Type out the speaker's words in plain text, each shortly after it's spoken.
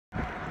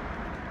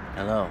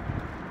Hello,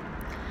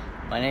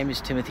 my name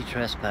is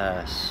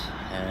Timothytrespas,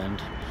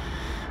 and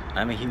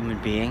I'm a human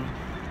being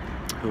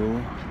who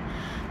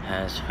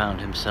has found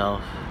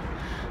himself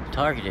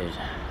targeted,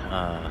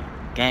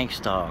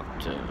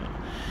 gang-stalked,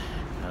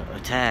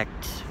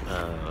 attacked,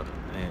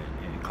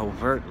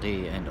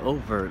 covertly and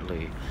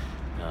overtly,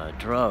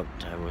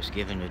 drugged. I was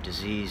given a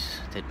disease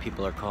that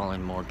people are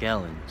calling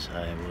Morgellons.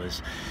 I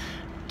was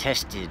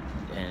tested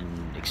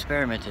and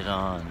experimented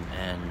on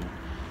and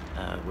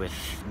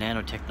with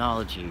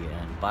nanotechnology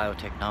and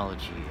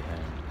biotechnology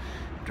and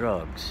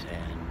drugs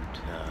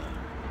and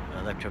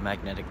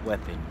electromagnetic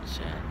weapons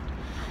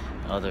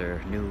and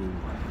other new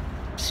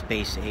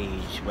space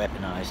age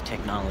weaponized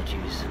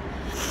technologies.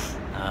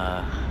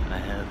 I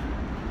have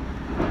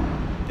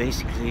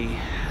basically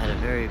had a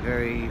very,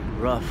 very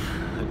rough,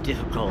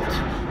 difficult,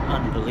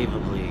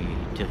 unbelievably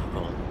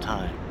difficult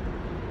time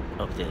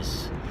of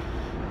this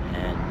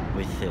and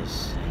with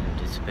this,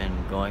 and it's been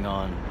going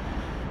on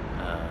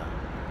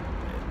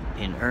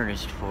in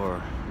earnest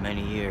for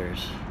many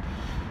years,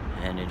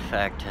 and in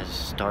fact has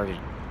started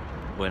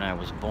when I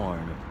was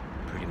born,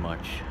 pretty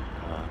much,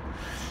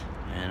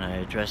 and I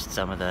addressed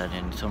some of that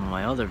in some of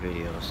my other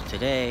videos.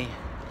 Today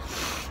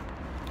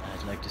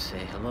I'd like to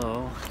say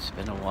hello. It's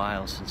been a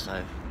while since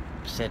I've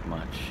said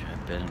much.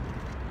 I've been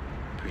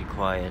pretty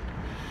quiet,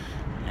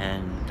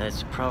 and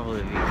that's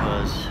probably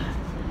because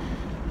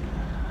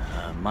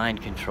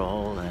mind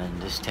control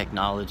and this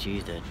technology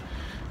that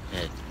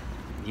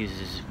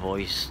uses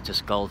voice to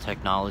skull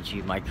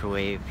technology,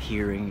 microwave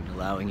hearing,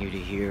 allowing you to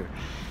hear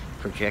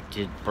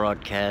projected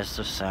broadcasts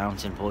of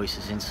sounds and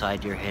voices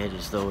inside your head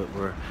as though it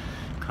were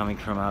coming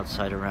from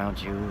outside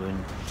around you,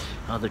 and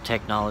other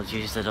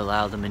technologies that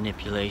allow the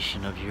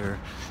manipulation of your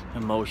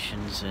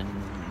emotions and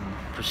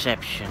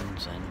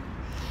perceptions, and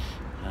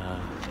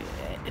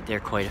they're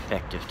quite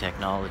effective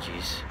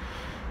technologies.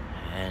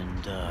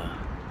 And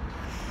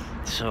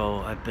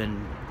so I've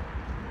been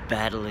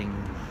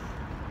battling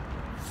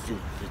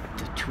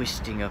the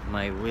twisting of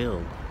my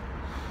will,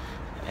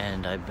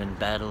 and I've been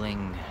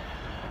battling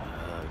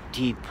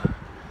deep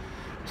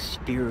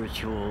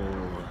spiritual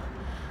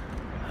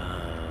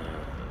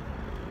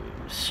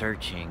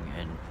searching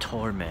and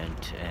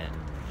torment and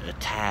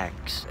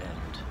attacks,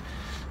 and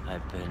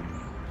I've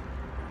been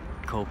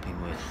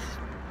coping with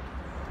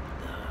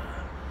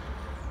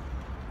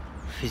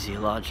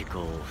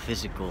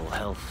physical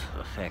health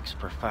effects,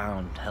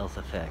 profound health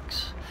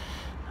effects.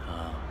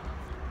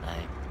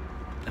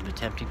 I'm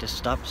attempting to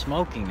stop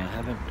smoking. I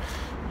haven't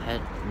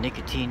had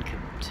nicotine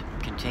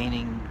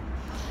containing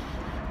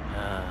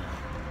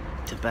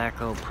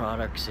tobacco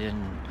products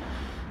in,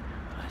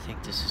 I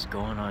think this is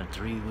going on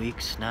 3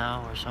 weeks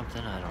now or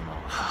something. I don't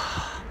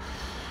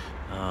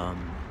know.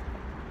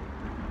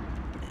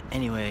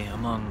 Anyway,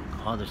 among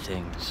other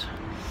things.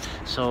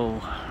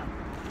 So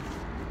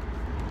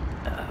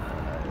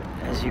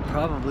as you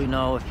probably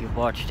know if you've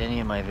watched any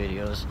of my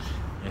videos,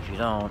 if you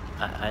don't,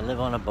 I live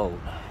on a boat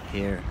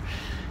here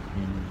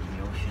in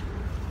the ocean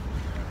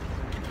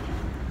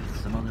with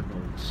some other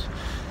boats,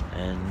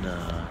 and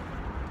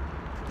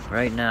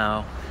right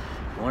now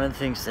one of the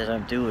things that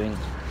I'm doing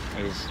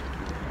is,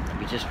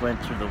 we just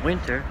went through the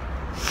winter,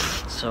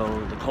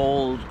 so the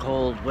cold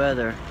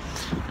weather.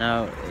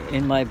 Now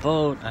in my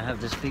boat I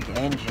have this big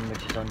engine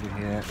which is under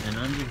here, and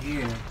under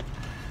here,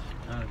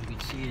 I don't know if you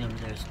can see them,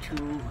 there's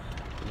two.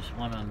 There's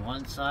one on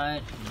one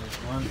side, and there's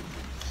one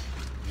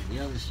on the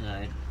other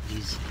side.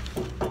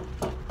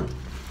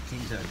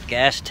 These are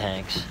gas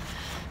tanks,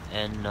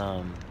 and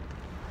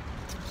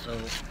so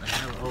I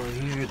have over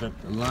here the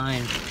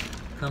line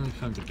coming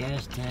from the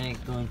gas tank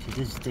going to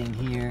this thing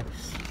here,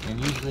 and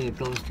usually it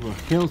goes to a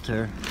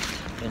filter,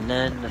 and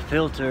then the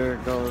filter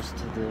goes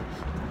to the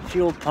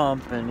fuel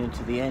pump and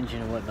into the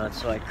engine and whatnot.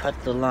 So I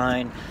cut the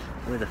line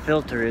where the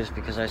filter is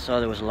because I saw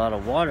there was a lot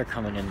of water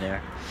coming in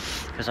there,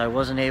 because I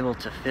wasn't able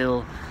to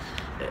fill.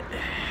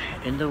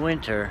 In the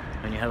winter,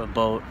 when you have a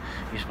boat,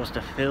 you're supposed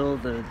to fill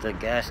the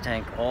gas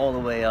tank all the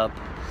way up,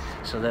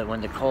 so that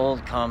when the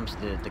cold comes,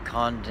 the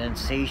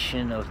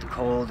condensation of the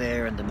cold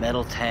air in the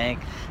metal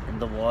tank and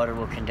the water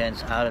will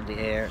condense out of the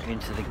air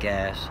into the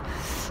gas.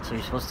 So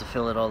you're supposed to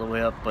fill it all the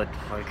way up, but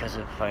because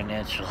of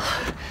financial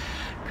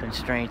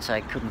constraints,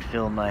 I couldn't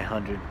fill my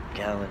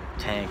 100-gallon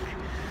tank.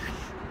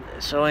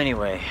 So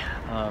anyway,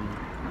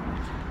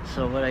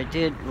 so what I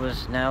did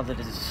was, now that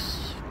it's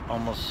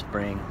almost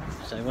spring,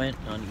 so I went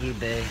on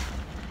eBay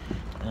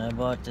and I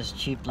bought this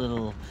cheap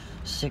little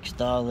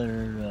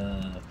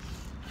 $6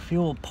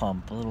 fuel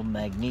pump, a little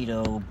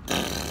magneto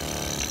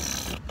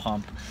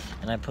pump,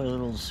 and I put a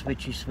little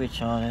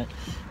switch on it,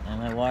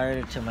 and I wired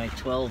it to my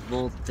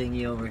 12-volt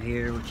thingy over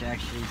here, which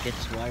actually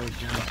gets wired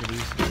down to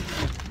these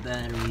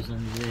batteries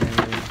under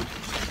there,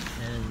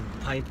 and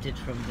piped it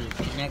from the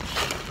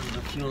connection from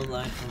the fuel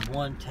line from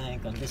one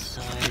tank on this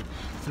side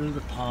through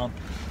the pump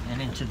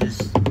and into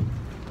this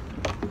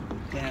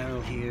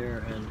barrel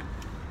here. And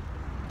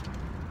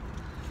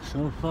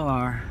so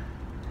far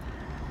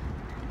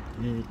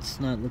it's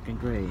not looking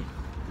great,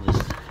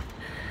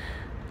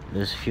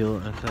 this fuel.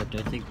 In fact,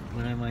 I think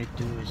what I might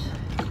do is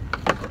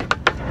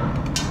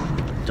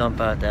dump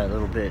out that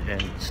little bit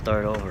and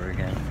start over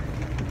again.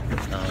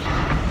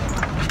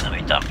 Let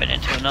me dump it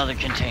into another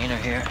container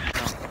here.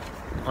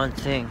 One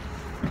thing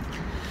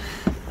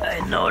I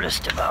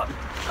noticed about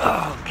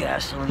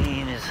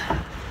gasoline is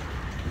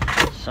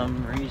for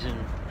some reason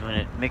when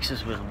it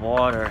mixes with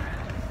water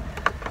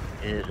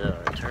it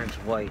turns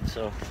white.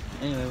 So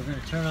anyway, we're going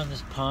to turn on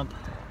this pump,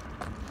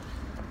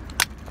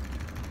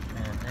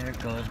 and there it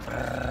goes.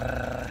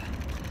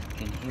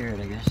 You can hear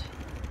it, I guess,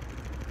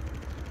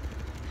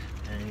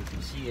 and you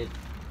can see it.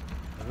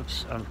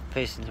 Oops, I'm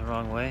facing the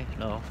wrong way.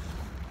 No,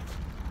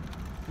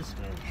 this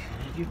way.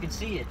 You can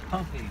see it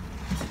pumping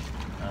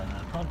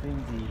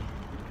the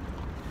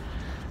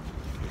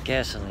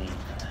gasoline.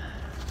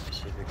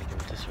 Let's see if we can do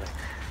it this way.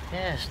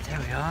 Yes, there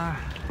we are.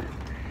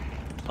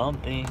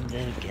 Pumping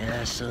the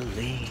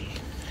gasoline.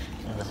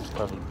 Now, this is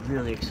probably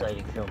really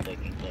exciting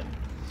filmmaking thing.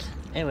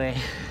 Anyway,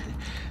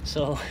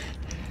 so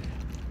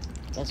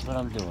that's what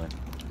I'm doing.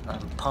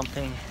 I'm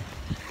pumping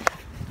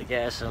the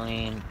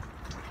gasoline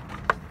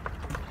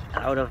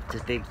out of the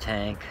big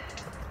tank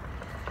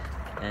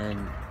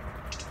and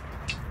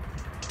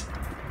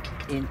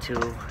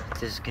into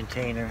this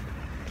container,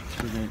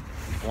 so that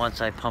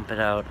once I pump it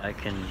out I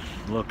can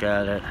look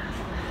at it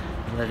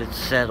and let it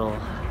settle.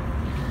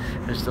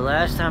 Because the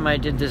last time I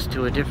did this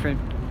to a different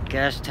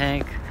gas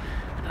tank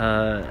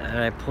and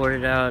I poured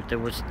it out, there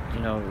was, you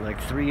know, like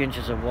 3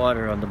 inches of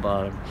water on the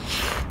bottom.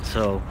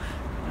 So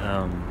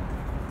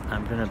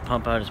I'm gonna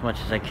pump out as much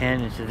as I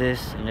can into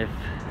this, and if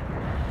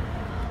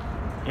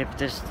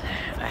this,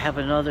 I have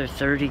another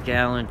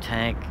 30-gallon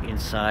tank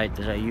inside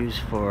that I use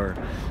for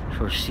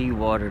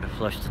seawater to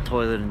flush the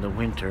toilet in the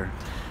winter,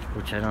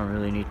 which I don't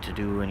really need to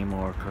do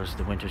anymore because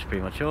the winter's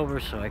pretty much over.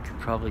 So I could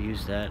probably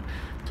use that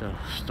to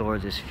store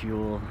this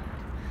fuel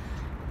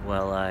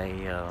while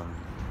I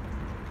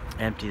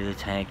empty the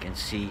tank and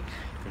see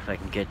if I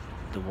can get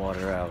the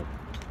water out.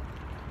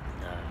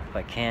 If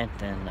I can't,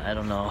 then I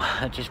don't know,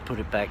 I just put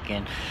it back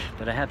in.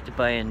 But I have to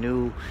buy a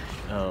new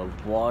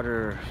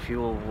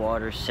fuel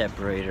water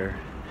separator,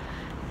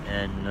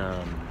 and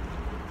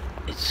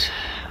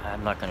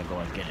I'm not gonna go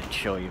and get it and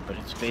show you, but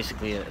it's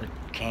basically a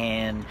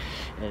can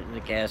the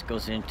gas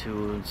goes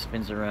into and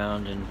spins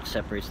around and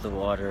separates the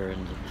water,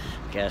 and the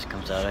gas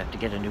comes out. I have to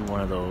get a new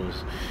one of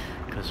those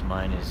because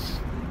mine is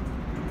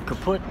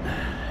kaput,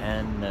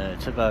 and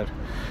it's about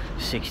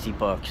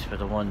 $60 for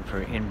the one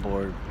for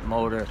inboard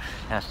motor.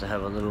 Has to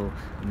have a little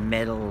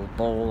metal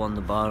bowl on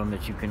the bottom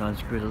that you can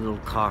unscrew the little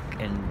cock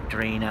and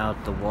drain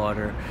out the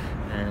water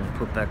and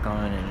put back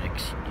on, and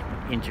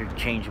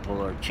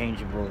interchangeable or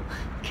changeable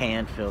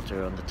can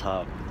filter on the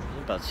top.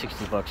 About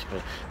 $60,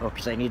 but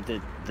because I need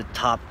the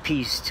top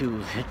piece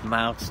to it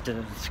mounts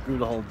to screw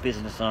the whole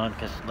business on,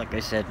 because like I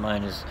said,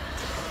 mine is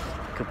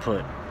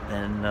kaput.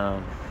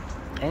 And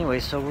anyway,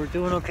 so we're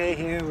doing okay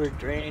here. We're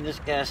draining this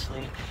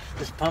gasoline.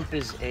 This pump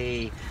is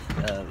a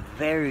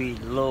very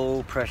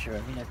low pressure.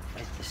 I mean,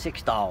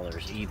 $6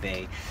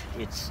 eBay.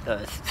 It's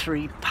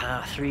 3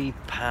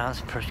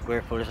 pounds per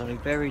square foot or something.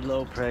 Very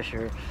low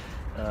pressure.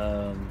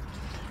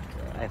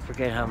 I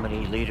forget how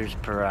many liters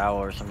per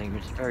hour or something.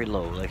 It's very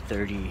low, like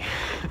 30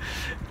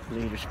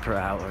 liters per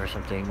hour or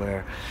something.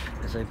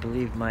 Whereas I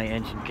believe my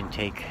engine can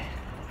take,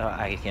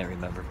 I can't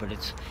remember, but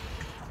it's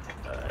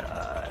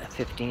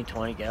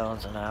 15-20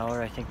 gallons an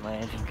hour. I think my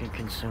engine can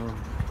consume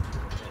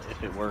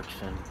if it works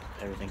and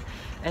everything.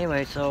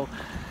 Anyway, so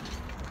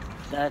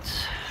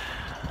that's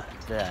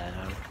that.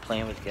 I'm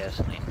playing with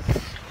gasoline.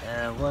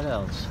 What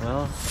else?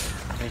 Well,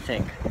 let me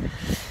think.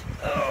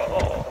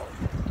 Oh,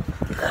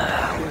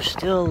 we're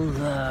still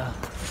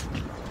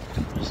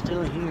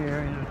here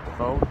in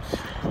boats,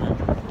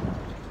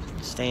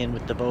 staying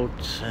with the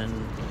boats, and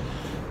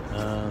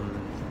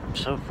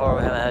so far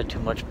we haven't had too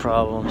much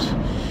problems.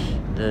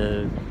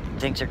 The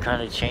things are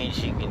kind of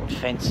changing, and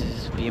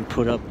fences being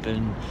put up,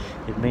 and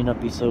it may not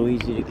be so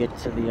easy to get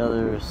to the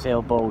other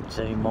sailboats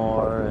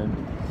anymore.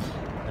 And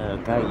a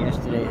guy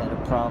yesterday had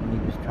a problem.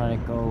 He was trying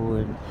to go,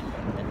 and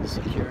the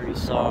security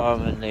saw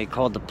him, and they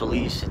called the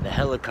police and the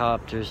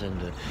helicopters and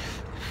the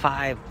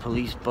 5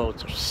 police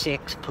boats or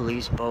 6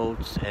 police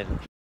boats, and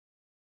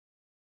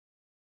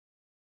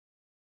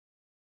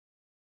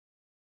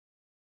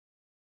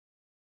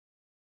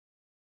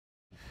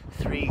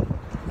three,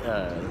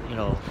 you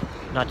know,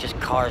 not just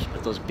cars,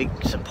 but those big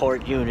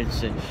support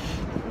units and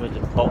with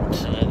the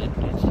boats, and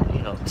it's,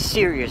 you know,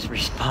 serious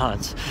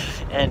response.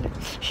 And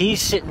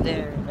he's sitting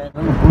there in that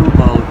little blue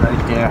boat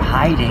right there,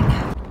 hiding.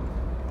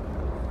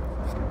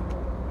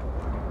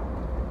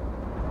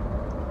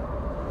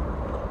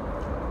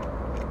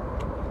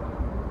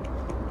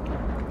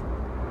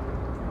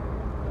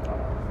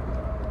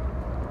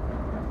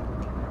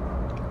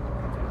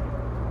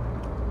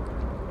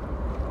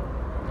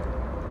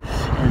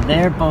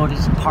 Their boat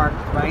is parked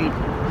right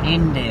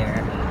in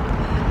there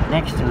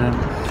next to him.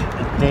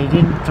 They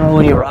didn't throw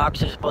any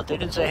rocks at his boat. They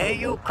didn't say, "Hey,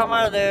 you come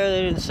out of there."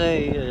 They didn't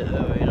say,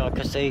 you know,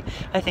 because I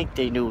think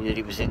they knew that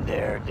he was in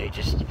there. They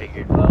just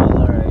figured, well,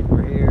 all right,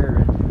 we're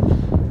here,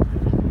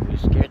 and we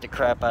scared the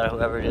crap out of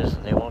whoever it is,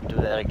 and they won't do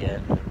that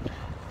again.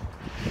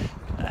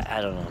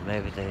 I don't know,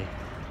 maybe they,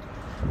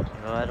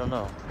 you know, I don't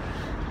know.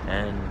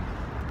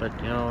 But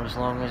you know, as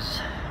long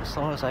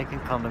as I can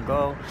come and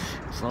go,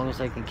 as long as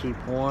I can keep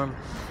warm,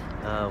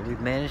 we've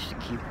managed to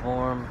keep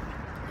warm.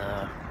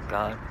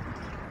 God,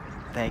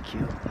 thank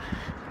you.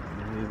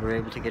 We were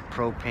able to get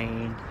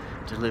propane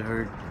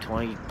delivered,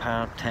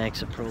 20-pound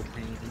tanks of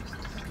propane,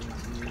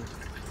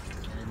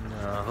 and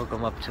hook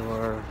them up to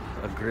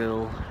a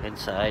grill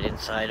inside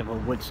of a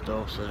wood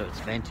stove, so that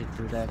it's vented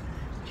through that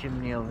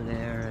chimney over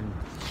there.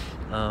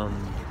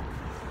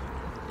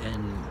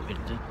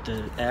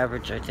 The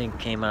average, I think,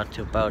 came out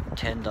to about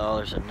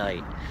 $10 a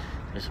night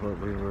is what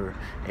we were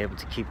able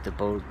to keep the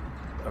boat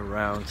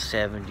around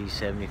 70,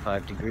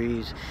 75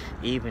 degrees,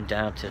 even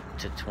down to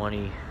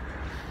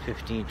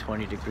 15,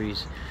 20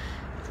 degrees.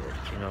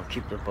 You know,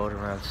 keep the boat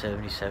around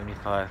 70,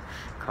 75,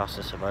 cost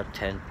us about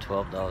 $10,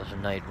 $12 a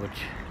night,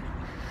 which,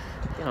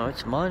 you know,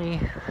 it's money,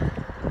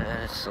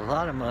 and it's a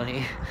lot of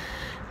money,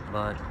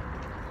 but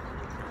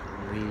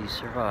we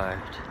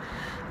survived.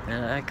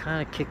 And I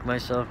kind of kicked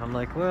myself. I'm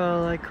like,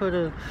 well, I could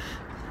have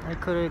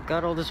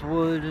got all this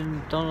wood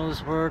and done all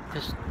this work,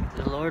 because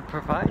the Lord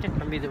provided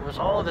for me. There was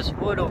all this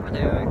wood over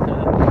there. I could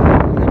have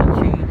got a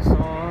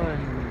chainsaw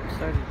and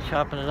started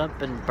chopping it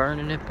up and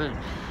burning it, but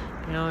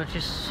you know, it's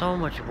just so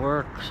much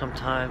work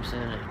sometimes,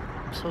 and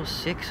I'm so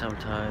sick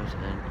sometimes,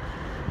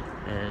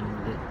 and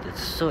the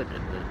soot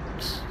and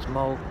the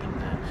smoke,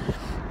 and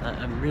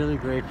I'm really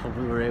grateful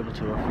we were able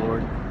to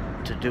afford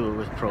to do it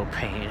with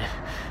propane.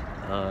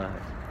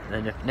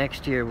 And if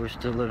next year we're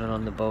still living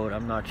on the boat,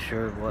 I'm not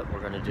sure what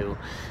we're gonna do.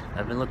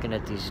 I've been looking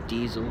at these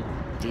diesel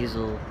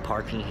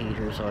parking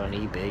heaters on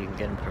eBay. You can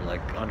get them for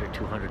like under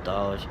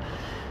 $200,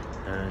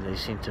 and they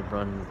seem to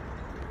run,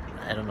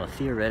 I don't know,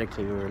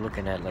 theoretically we were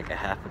looking at like a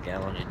half a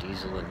gallon of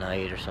diesel a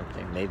night or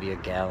something, maybe a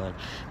gallon.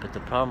 But the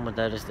problem with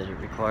that is that it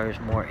requires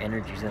more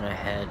energy than I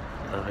had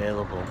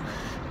available.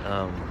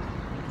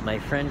 My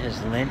friend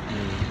has lent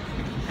me,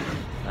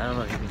 I don't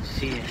know if you can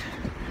see it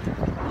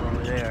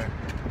over there,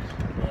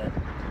 but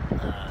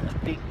a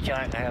big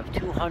giant, I have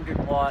 200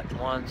 watt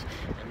ones,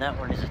 and that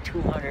one is a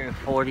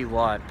 240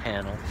 watt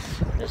panel.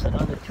 There's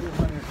another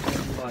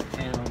 240 watt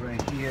panel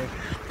right here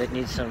that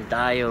needs some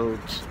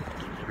diodes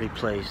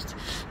replaced,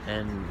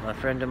 and a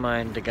friend of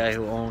mine, the guy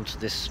who owns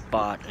this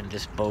spot and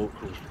this boat,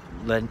 who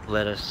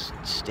let us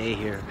stay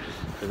here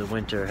for the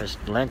winter, has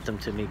lent them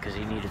to me because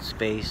he needed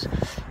space,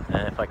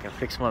 and if I can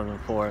fix one of them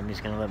for him,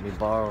 he's gonna let me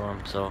borrow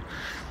them. So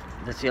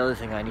that's the other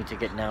thing I need to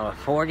get now, a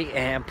 40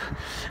 amp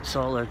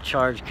solar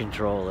charge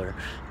controller,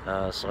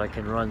 so I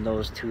can run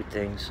those two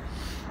things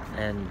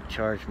and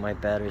charge my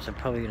batteries. I'm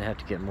probably gonna have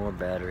to get more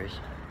batteries,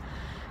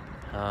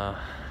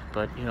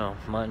 but you know,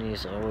 money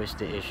is always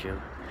the issue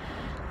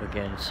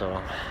again.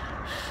 So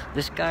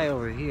this guy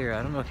over here,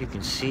 I don't know if you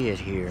can see it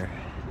here,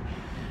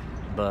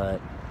 but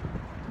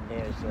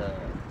there's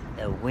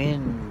a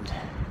wind,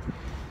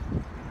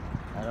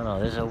 I don't know,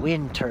 there's a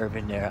wind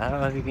turbine there. I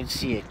don't know if you can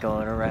see it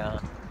going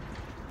around,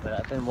 but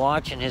I've been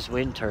watching his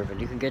wind turbine.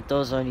 You can get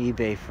those on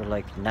eBay for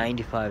like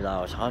 $95,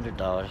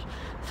 $100,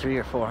 300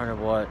 or 400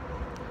 watt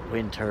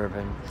wind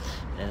turbine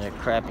and a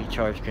crappy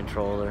charge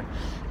controller,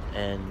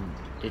 and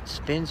it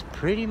spins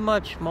pretty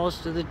much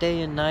most of the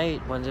day and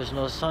night when there's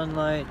no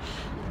sunlight.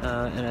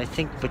 And I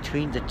think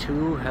between the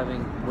two,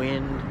 having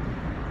wind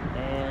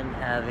and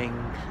having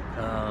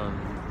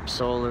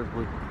solar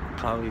would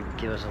probably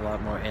give us a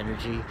lot more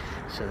energy,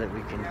 so that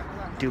we can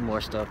do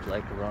more stuff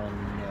like run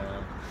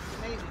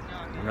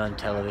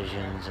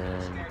televisions.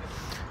 And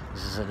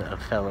this is a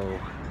fellow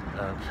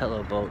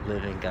boat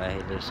living guy.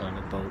 He lives on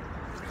a boat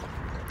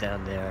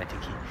down there. I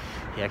think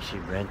he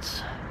actually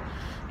rents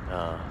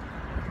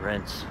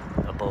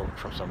a boat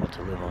from someone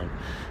to live on.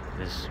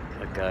 There's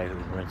a guy who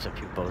rents a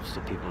few boats to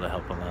people to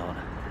help him out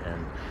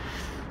and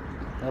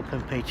help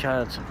him pay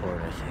child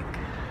support, I think.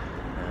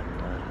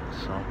 And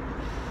so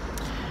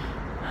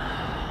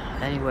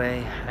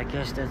anyway, I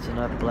guess that's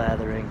enough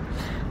blathering.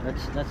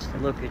 Let's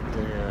look at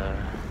the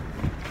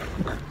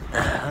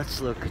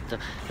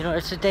you know,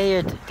 it's a day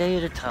at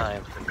a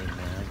time for me,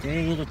 man. A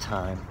day at a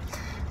time.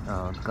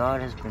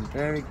 God has been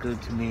very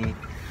good to me,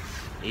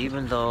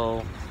 even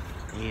though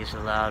He's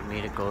allowed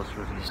me to go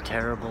through these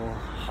terrible,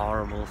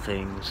 horrible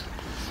things.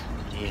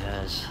 He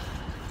has,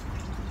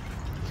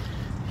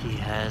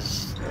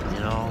 you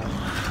know,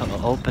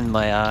 opened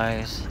my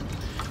eyes.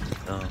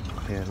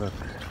 Here, look.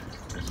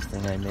 This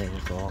thing I made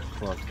is all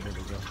plugged. There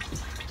we go.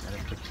 And I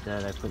fixed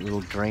that. I put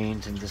little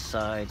drains in the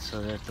side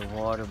so that the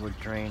water would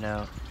drain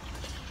out.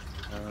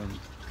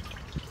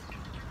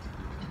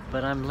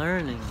 But I'm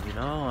learning, you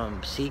know.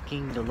 I'm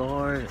seeking the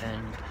Lord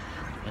and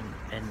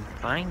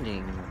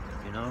finding,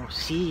 you know,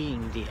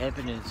 seeing the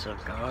evidence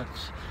of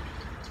God's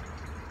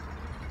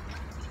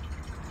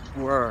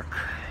work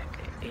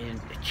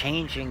in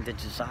changing the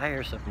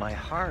desires of my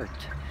heart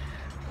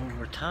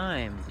over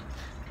time.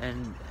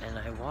 And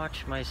I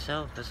watch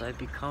myself as I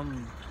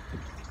become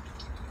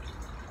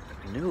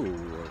new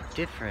or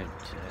different,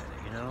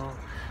 you know,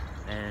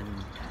 and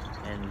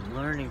and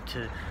learning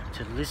to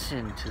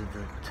listen to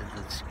the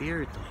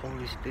Spirit, the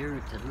Holy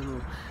Spirit, the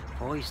little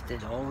voice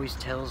that always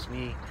tells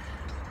me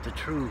the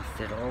truth,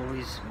 that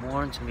always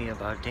warns me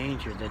about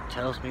danger, that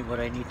tells me what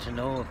I need to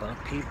know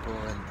about people,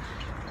 and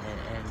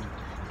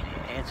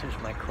answers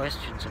my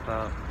questions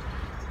about,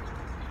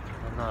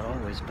 well, not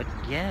always, but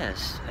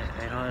yes,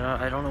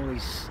 I don't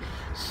always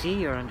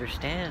see or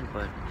understand,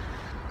 but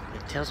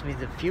it tells me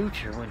the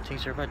future when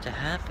things are about to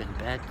happen,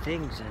 bad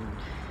things,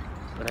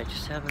 but I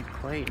just haven't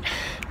quite,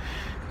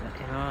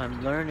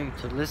 I'm learning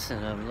to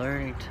listen, I'm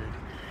learning to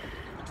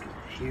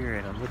hear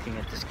it. I'm looking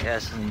at this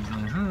gasoline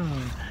going,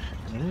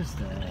 what is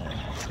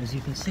that? As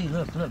you can see,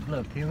 look,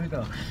 here we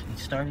go.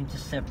 It's starting to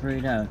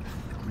separate out.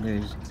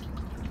 There's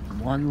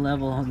one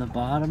level on the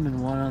bottom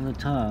and one on the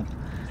top.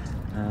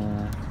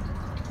 I'm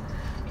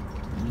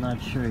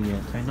not sure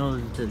yet. I know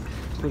that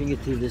putting it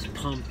through this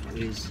pump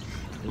is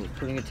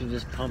making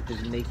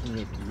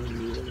it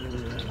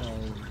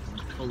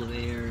full of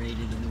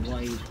aerated and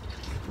white,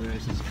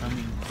 whereas it's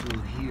coming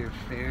through here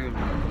fairly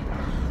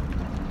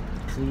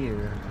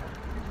clear,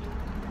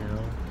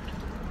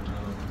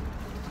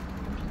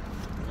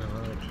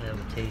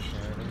 cavitation,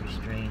 a very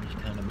strange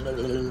kind of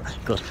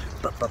goes.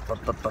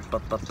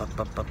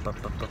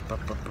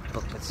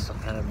 It's some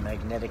kind of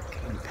magnetic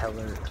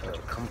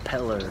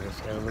compeller.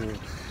 It's got a little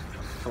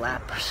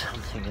flap or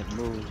something that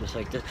moves. It's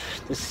like the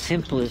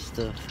simplest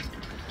of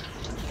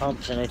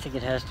pumps, and I think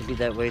it has to be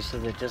that way so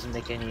that it doesn't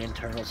make any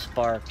internal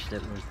sparks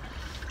that would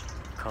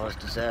cause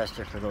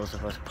disaster for those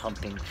of us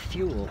pumping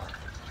fuel.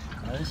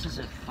 Now this is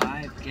a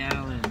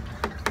 5-gallon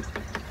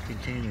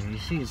container. You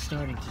see it's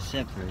starting to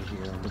separate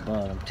here on the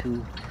bottom,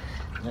 2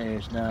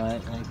 layers. Now I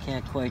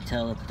can't quite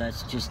tell if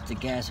that's just the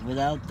gas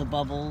without the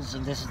bubbles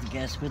and this is the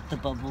gas with the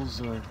bubbles,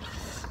 or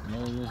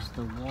there's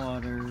the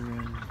water,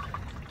 and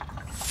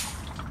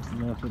I don't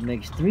know if it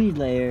makes 3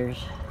 layers.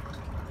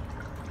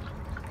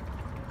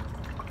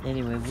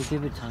 Anyway, we'll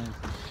give it time.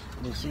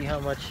 We'll see how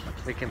much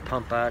we can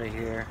pump out of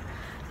here.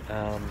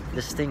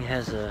 This thing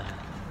has a